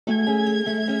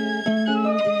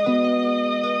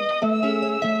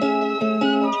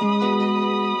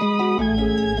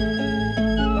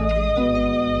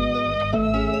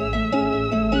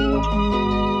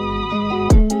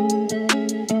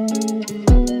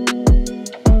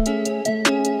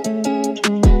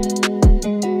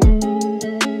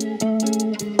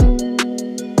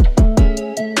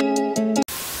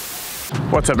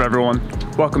What's up everyone?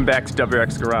 Welcome back to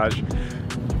WX Garage.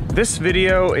 This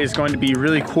video is going to be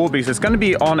really cool because it's going to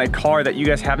be on a car that you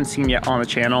guys haven't seen yet on the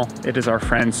channel. It is our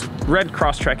friend's red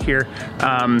Crosstrek here.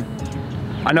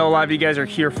 I know a lot of you guys are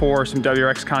here for some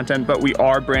WRX content, but we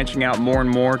are branching out more and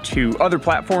more to other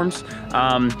platforms.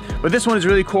 But this one is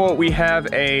really cool. We have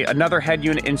another head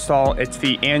unit install. It's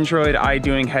the Android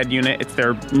Idoing Headunit. It's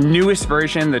their newest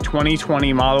version, the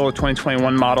 2020 model,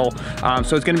 2021 model.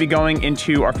 So it's gonna be going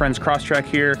into our friend's Crosstrek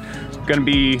here. Gonna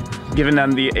be giving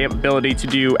them the ability to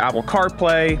do Apple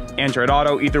Carplay, Android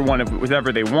Auto, either one of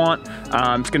whatever they want.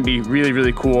 It's gonna be really,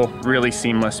 really cool, really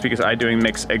seamless because Idoing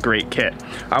makes a great kit.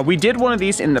 We did one of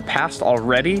these in the past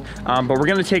already, but we're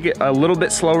gonna take it a little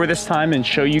bit slower this time and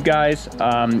show you guys,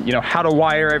 you know, how to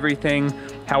wire everything,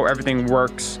 how everything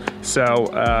works. So,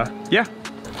 yeah.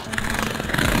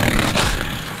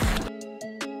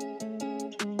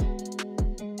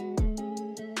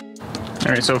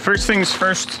 All right, so first things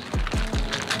first,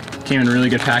 came in really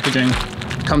good packaging.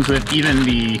 Comes with even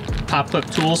the pop clip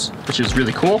tools, which is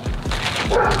really cool.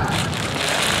 Let's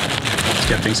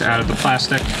get things out of the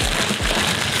plastic.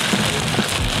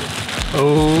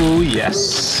 Oh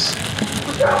yes.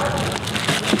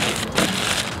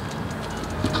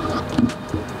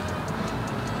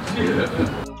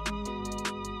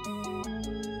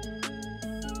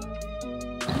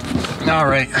 All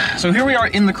right, so here we are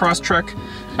in the Crosstrek.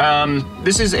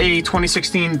 This is a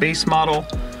 2016 base model.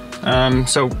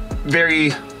 So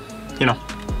very, you know,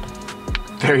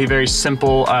 very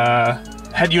simple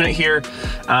head unit here.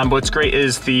 But what's great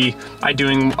is the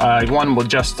Idoing one will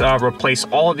just replace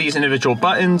all of these individual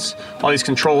buttons, all these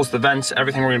controls, the vents,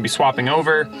 everything we're gonna be swapping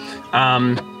over.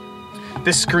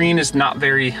 This screen is not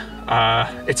very,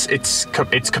 it's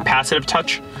capacitive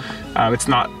touch. It's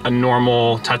not a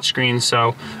normal touch screen,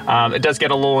 so it does get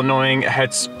a little annoying.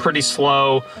 It's pretty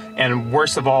slow, and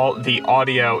worst of all, the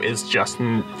audio is just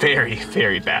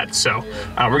very bad. So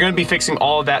we're going to be fixing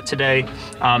all of that today.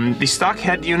 The stock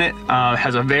head unit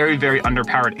has a very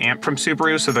underpowered amp from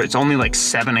Subaru, so that it's only like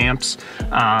 7 amps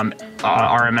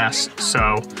RMS,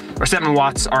 or 7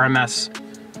 watts RMS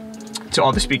to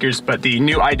all the speakers, but the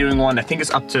new Idoing one, I think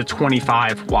is up to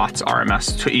 25 watts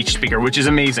RMS to each speaker, which is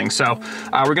amazing. So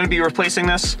we're gonna be replacing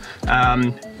this.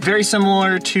 Very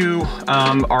similar to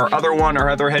our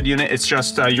other head unit. It's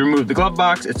just you remove the glove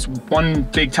box. It's one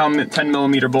big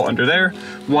 10mm bolt under there,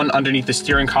 one underneath the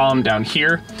steering column down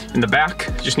here in the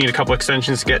back. Just need a couple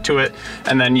extensions to get to it.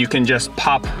 And then you can just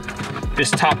pop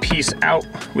this top piece out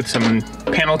with some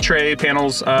panel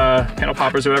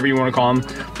poppers, whatever you wanna call them.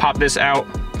 Pop this out.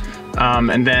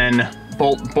 And then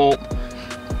bolt,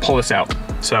 pull this out.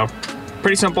 So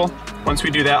pretty simple. Once we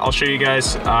do that, I'll show you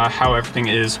guys how everything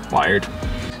is wired.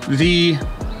 The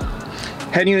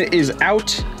head unit is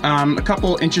out. A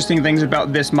couple interesting things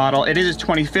about this model. It is a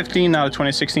 2015, not a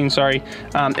 2016, sorry.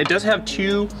 It does have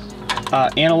 2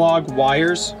 analog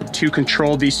wires to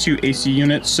control these 2 AC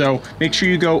units. So make sure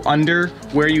you go under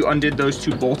where you undid those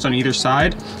 2 bolts on either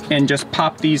side and just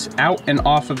pop these out and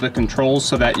off of the controls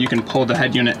so that you can pull the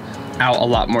head unit out a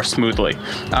lot more smoothly.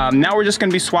 Now we're just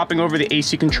gonna be swapping over the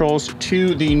AC controls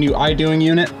to the new Idoing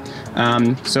unit.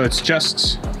 So it's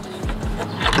just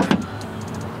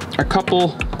a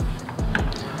couple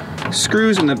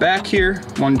screws in the back here.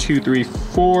 1, 2, 3,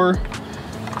 4,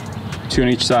 2 on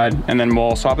each side, and then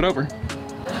we'll swap it over.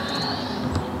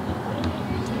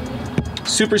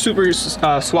 Super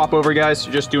swap over, guys.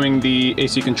 You're just doing the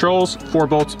AC controls, 4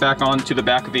 bolts back on to the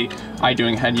back of the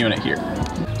Idoing head unit here.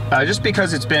 Just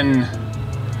because it's been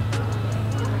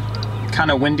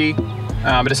kind of windy,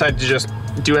 I decided to just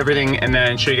do everything and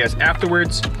then show you guys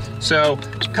afterwards. So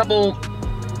a couple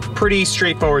pretty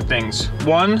straightforward things.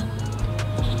 One,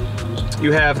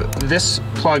 you have this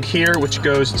plug here, which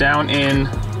goes down in,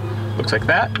 looks like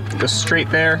that, goes straight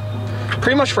there.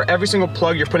 Pretty much for every single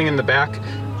plug you're putting in the back,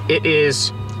 it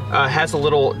is has a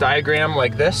little diagram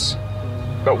like this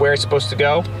about where it's supposed to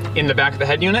go in the back of the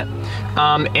head unit.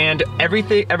 And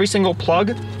every single plug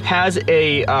has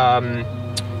a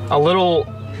little,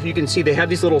 you can see they have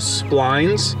these little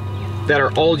splines that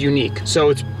are all unique. So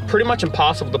it's pretty much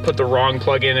impossible to put the wrong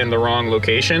plug in the wrong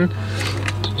location.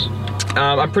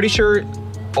 I'm pretty sure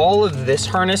all of this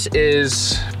harness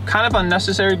is kind of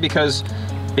unnecessary because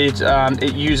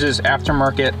it uses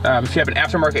aftermarket, if you have an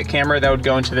aftermarket camera, that would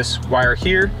go into this wire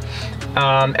here.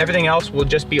 Everything else will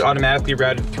just be automatically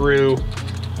routed through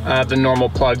the normal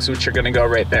plugs, which are gonna go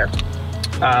right there,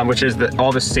 which is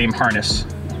all the same harness.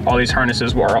 All these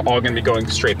harnesses are all gonna be going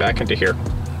straight back into here.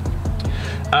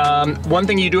 One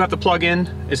thing you do have to plug in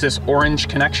is this orange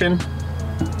connection.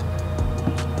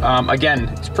 Again,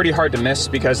 it's pretty hard to miss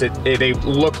because they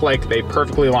look like they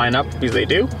perfectly line up, because they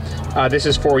do. This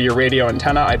is for your radio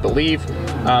antenna, I believe.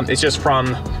 It's just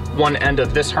from one end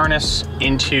of this harness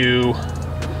into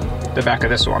the back of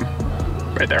this one,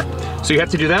 right there. So you have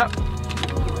to do that.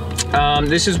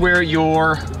 This is where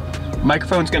your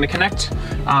microphone's gonna connect.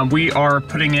 We are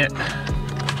putting it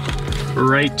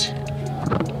right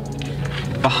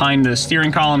behind the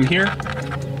steering column here,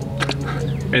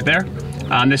 right there.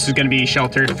 This is going to be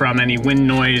sheltered from any wind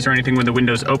noise or anything when the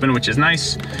window's open, which is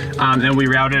nice. Then we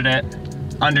routed it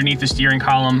underneath the steering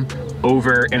column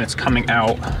over, and it's coming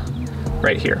out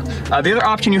right here. The other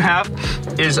option you have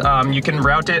is you can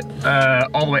route it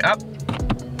all the way up.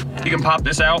 You can pop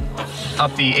this out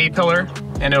up the A-pillar,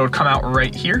 and it would come out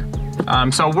right here.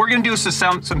 So we're going to do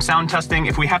some sound testing.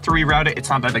 If we have to reroute it, it's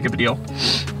not that big of a deal.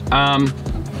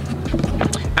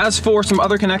 As for some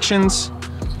other connections,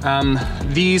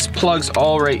 these plugs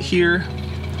all right here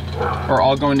are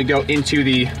all going to go into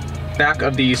the back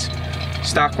of these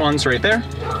stock ones right there.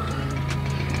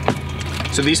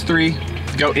 So these three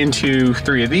go into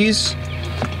three of these.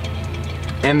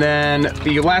 And then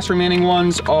the last remaining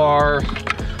ones are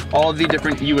all of the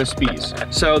different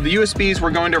USBs. So the USBs we're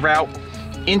going to route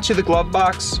into the glove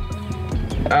box.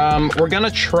 We're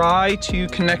gonna try to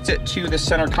connect it to the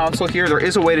center console here. There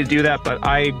is a way to do that, but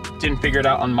I didn't figure it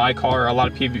out on my car. A lot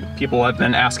of people have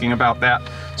been asking about that.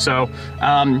 So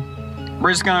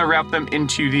we're just gonna wrap them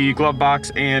into the glove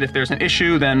box, and if there's an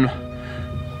issue, then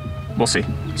we'll see.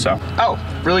 So, oh,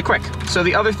 really quick. So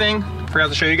the other thing, forgot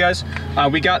to show you guys,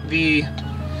 we got the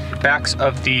backs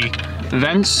of the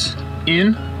vents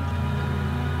in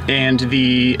and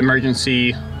the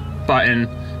emergency button,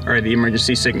 or the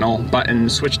emergency signal button,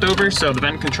 switched over. So the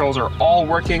vent controls are all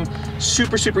working.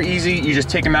 Super, super easy. You just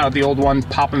take them out of the old one,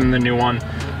 pop them in the new one.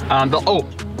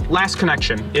 Last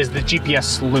connection is the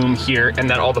GPS loom here, and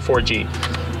then all the 4G.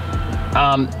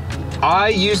 I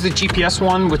use the GPS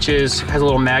one, which has a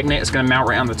little magnet. It's gonna mount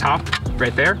right on the top,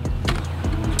 right there.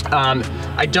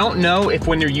 I don't know if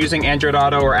when you're using Android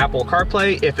Auto or Apple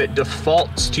CarPlay, if it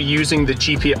defaults to using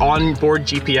the onboard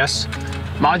GPS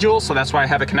module, so that's why I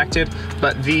have it connected.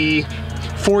 But the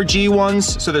 4G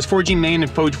ones, so there's 4G main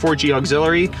and 4G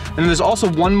auxiliary, and then there's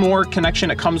also one more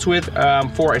connection it comes with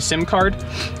for a SIM card.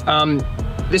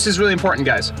 This is really important,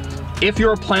 guys. If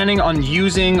you're planning on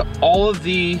using all of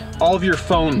your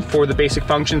phone for the basic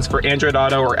functions for Android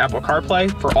Auto or Apple CarPlay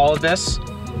for all of this,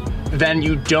 then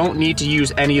you don't need to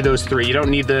use any of those three. You don't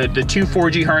need the two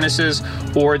 4G harnesses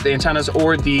or the antennas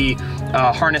or the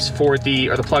harness for the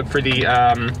plug for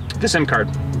the SIM card.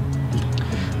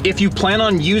 If you plan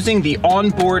on using the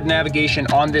onboard navigation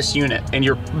on this unit, and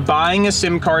you're buying a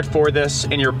SIM card for this,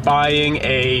 and you're buying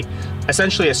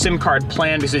essentially a SIM card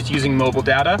plan because it's using mobile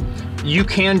data, you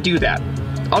can do that.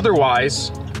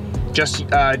 Otherwise, just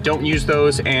don't use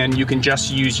those, and you can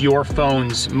just use your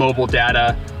phone's mobile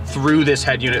data through this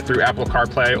head unit, through Apple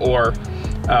CarPlay or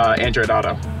Android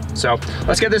Auto. So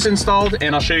let's get this installed,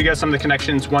 and I'll show you guys some of the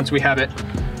connections once we have it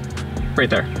right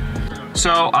there.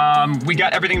 So we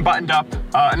got everything buttoned up.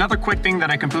 Another quick thing that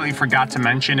I completely forgot to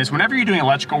mention is whenever you're doing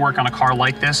electrical work on a car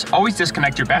like this, always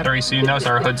disconnect your battery so you notice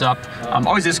our hood's up.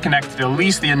 Always disconnect at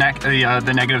least the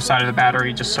negative side of the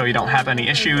battery, just so you don't have any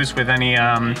issues with any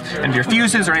of your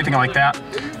fuses or anything like that.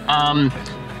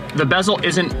 The bezel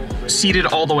isn't seated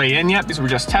all the way in yet because we're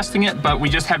just testing it, but we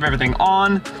just have everything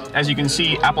on. As you can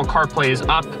see, Apple CarPlay is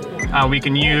up. We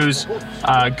can use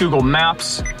Google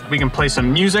Maps. We can play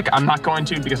some music. I'm not going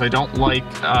to because I don't like,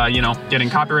 getting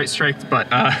copyright striked, but,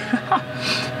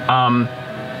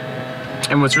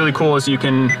 and what's really cool is you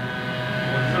can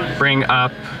bring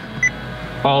up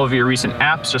all of your recent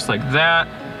apps just like that.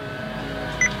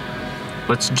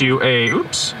 Let's do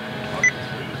oops.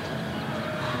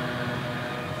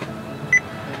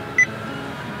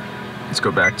 Let's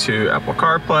go back to Apple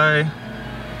CarPlay.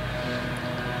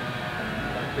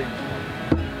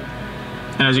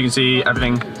 And as you can see,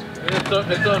 everything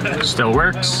still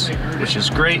works, which is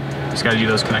great. Just gotta do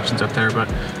those connections up there, but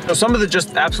so some of the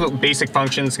just absolute basic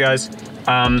functions, guys.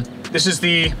 This is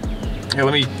here,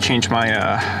 let me change my,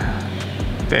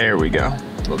 there we go,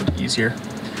 a little bit easier.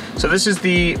 So this is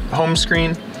the home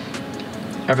screen.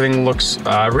 Everything looks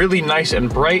really nice and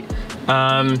bright.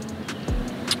 A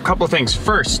couple of things.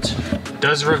 First,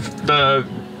 does the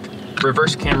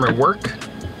reverse camera work?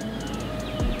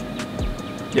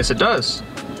 Yes, it does.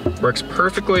 Works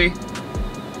perfectly.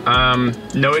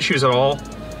 No issues at all.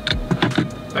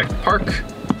 Back to park.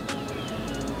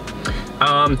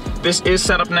 This is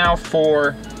set up now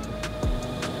for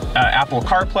Apple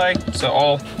CarPlay, so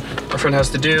all our friend has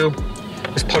to do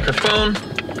is plug her phone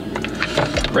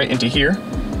right into here.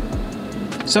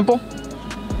 Simple.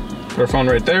 Put our phone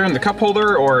right there in the cup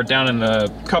holder or down in the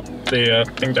cup, the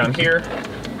thing down here,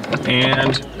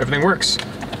 and everything works.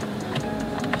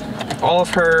 All of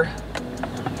her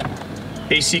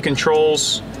AC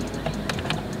controls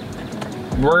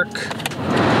work.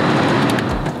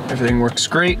 Everything works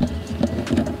great.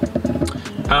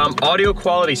 Audio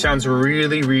quality sounds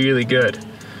really, really good.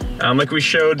 Like we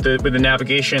showed with the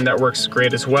navigation, that works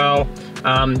great as well.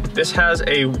 This has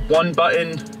a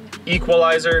 1-button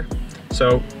equalizer,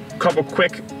 so a couple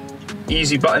quick,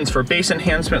 easy buttons for bass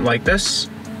enhancement like this.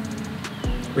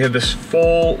 We have this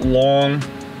full, long,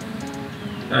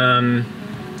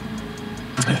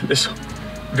 this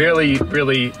really,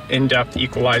 really in-depth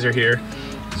equalizer here.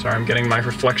 Sorry, I'm getting my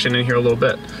reflection in here a little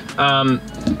bit.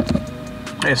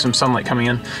 I have some sunlight coming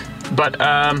in, but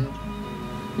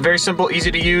very simple,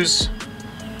 easy to use.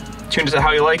 Tune it to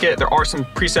how you like it. There are some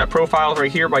preset profiles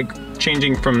right here by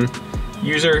changing from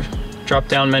user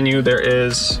drop-down menu. There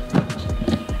is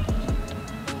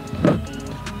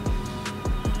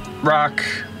rock,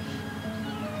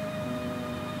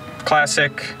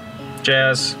 classic,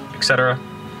 jazz, etc.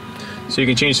 So you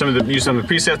can change use some of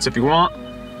the presets if you want.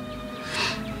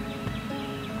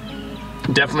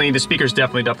 Definitely, the speakers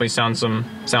definitely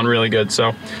sound really good.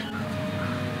 So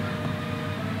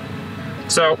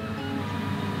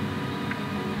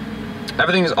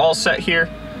everything is all set here.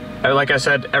 Like I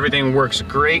said, everything works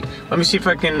great. Let me see if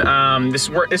I can,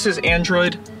 this is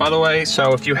Android, by the way,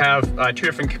 so if you have 2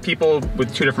 different people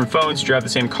with 2 different phones, you drive the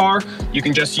same car, you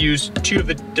can just use 2 of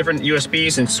the different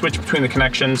USBs and switch between the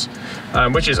connections,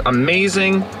 which is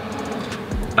amazing.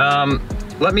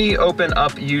 Let me open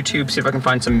up YouTube, see if I can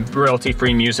find some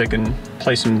royalty-free music and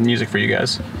play some music for you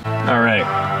guys. All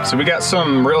right, so we got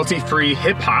some royalty-free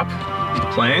hip-hop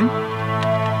playing.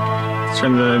 Let's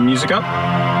turn the music up.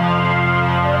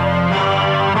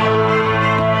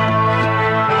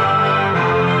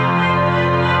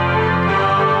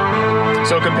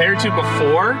 So compared to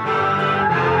before,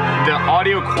 the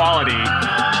audio quality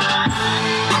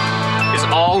is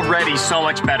already so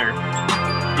much better.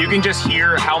 You can just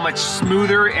hear how much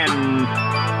smoother and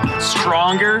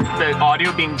stronger the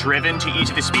audio being driven to each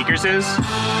of the speakers is.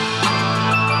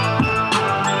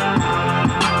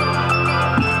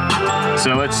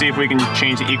 So let's see if we can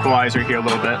change the equalizer here a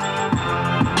little bit.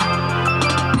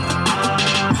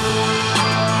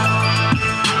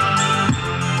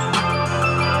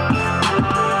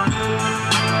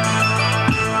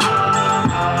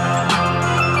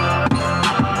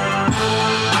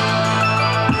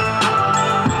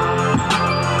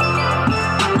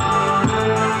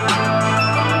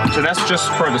 So that's just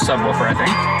for the subwoofer, I think.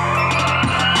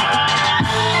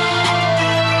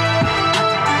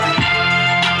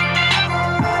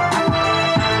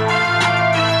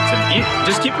 So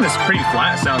just keeping this pretty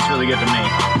flat sounds really good to me.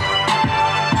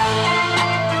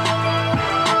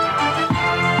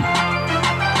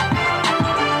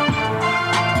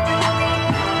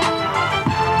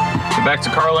 So back to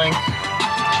CarLink,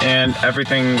 and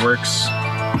everything works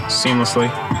seamlessly.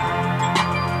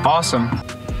 Awesome.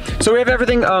 So we have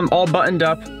everything all buttoned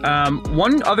up.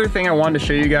 One other thing I wanted to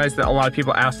show you guys that a lot of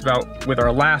people asked about with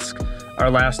our last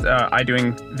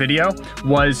Idoing video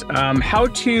was how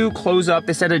to close up.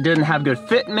 They said it didn't have good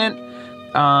fitment.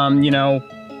 You know,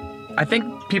 I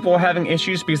think people were having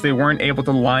issues because they weren't able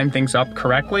to line things up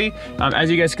correctly. As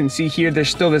you guys can see here, there's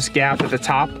still this gap at the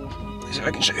top. Let's see if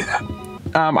I can show you that.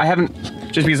 I haven't,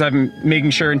 just because I'm making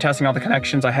sure and testing all the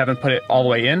connections, I haven't put it all the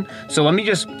way in. So let me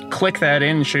just click that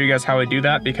in and show you guys how I do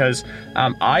that, because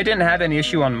I didn't have any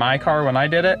issue on my car when I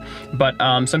did it, but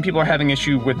some people are having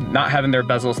issue with not having their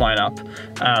bezels line up.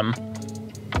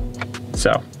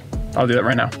 So I'll do that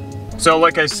right now. So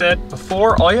like I said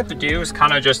before, all you have to do is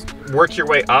kind of just work your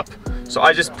way up. So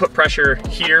I just put pressure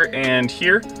here, and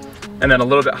then a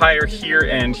little bit higher here,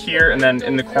 and then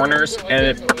in the corners,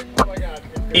 and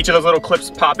each of those little clips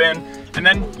pop in, and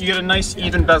then you get a nice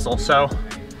even bezel. So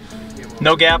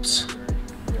no gaps,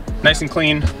 nice and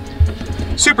clean,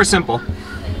 super simple.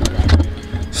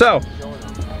 So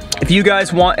if you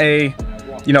guys want a,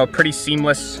 you know, pretty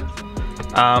seamless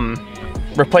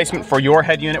replacement for your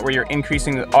head unit where you're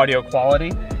increasing the audio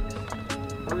quality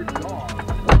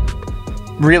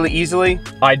really easily,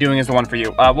 Idoing is the one for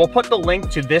you. We'll put the link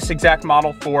to this exact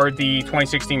model for the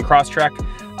 2016 Crosstrek.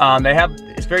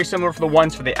 It's very similar for the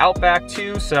ones for the Outback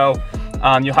too, so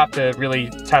you'll have to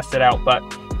really test it out, but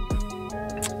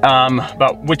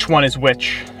which one is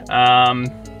which.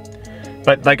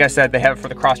 But like I said, they have it for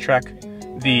the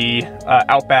Crosstrek, the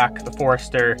Outback, the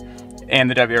Forester, and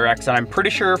the WRX, and I'm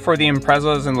pretty sure for the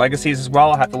Imprezas and Legacies as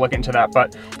well. I'll have to look into that,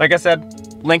 but like I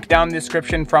said, link down in the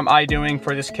description from Idoing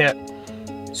for this kit,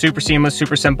 Super seamless,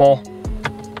 super simple.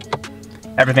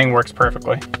 Everything works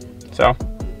perfectly. So,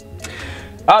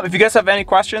 if you guys have any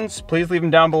questions, please leave them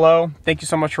down below. Thank you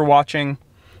so much for watching.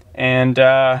 And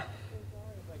yeah,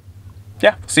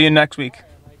 see you next week.